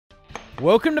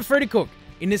Welcome to Free to Cook.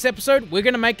 In this episode, we're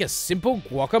going to make a simple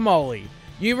guacamole.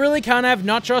 You really can't have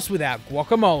nachos without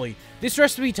guacamole. This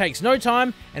recipe takes no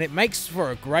time and it makes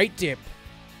for a great dip.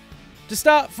 To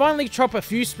start, finely chop a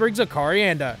few sprigs of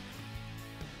coriander,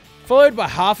 followed by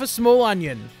half a small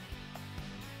onion.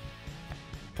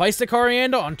 Place the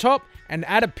coriander on top and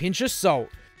add a pinch of salt.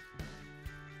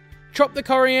 Chop the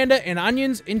coriander and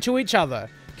onions into each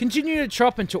other. Continue to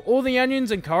chop until all the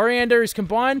onions and coriander is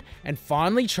combined and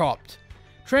finely chopped.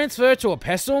 Transfer to a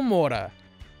pestle and mortar.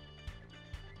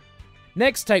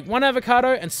 Next, take one avocado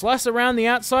and slice around the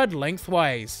outside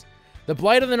lengthways. The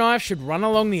blade of the knife should run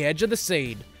along the edge of the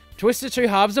seed. Twist the two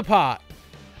halves apart.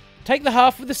 Take the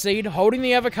half with the seed, holding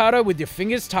the avocado with your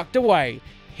fingers tucked away.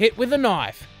 Hit with a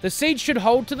knife. The seed should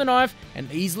hold to the knife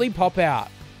and easily pop out.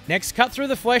 Next, cut through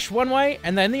the flesh one way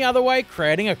and then the other way,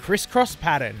 creating a crisscross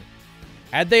pattern.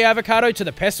 Add the avocado to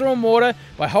the pestle or mortar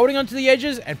by holding onto the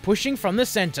edges and pushing from the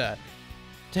center.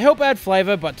 To help add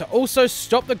flavor, but to also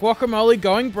stop the guacamole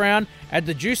going brown, add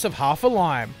the juice of half a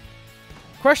lime.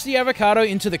 Crush the avocado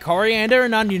into the coriander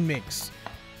and onion mix.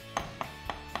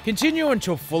 Continue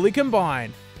until fully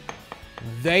combined.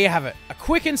 There you have it, a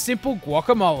quick and simple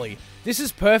guacamole. This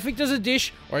is perfect as a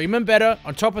dish, or even better,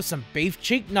 on top of some beef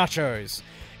cheek nachos.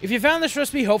 If you found this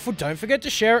recipe helpful, don't forget to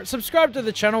share it, subscribe to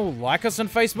the channel, like us on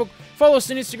Facebook, follow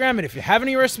us on Instagram, and if you have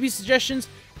any recipe suggestions,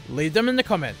 leave them in the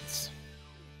comments.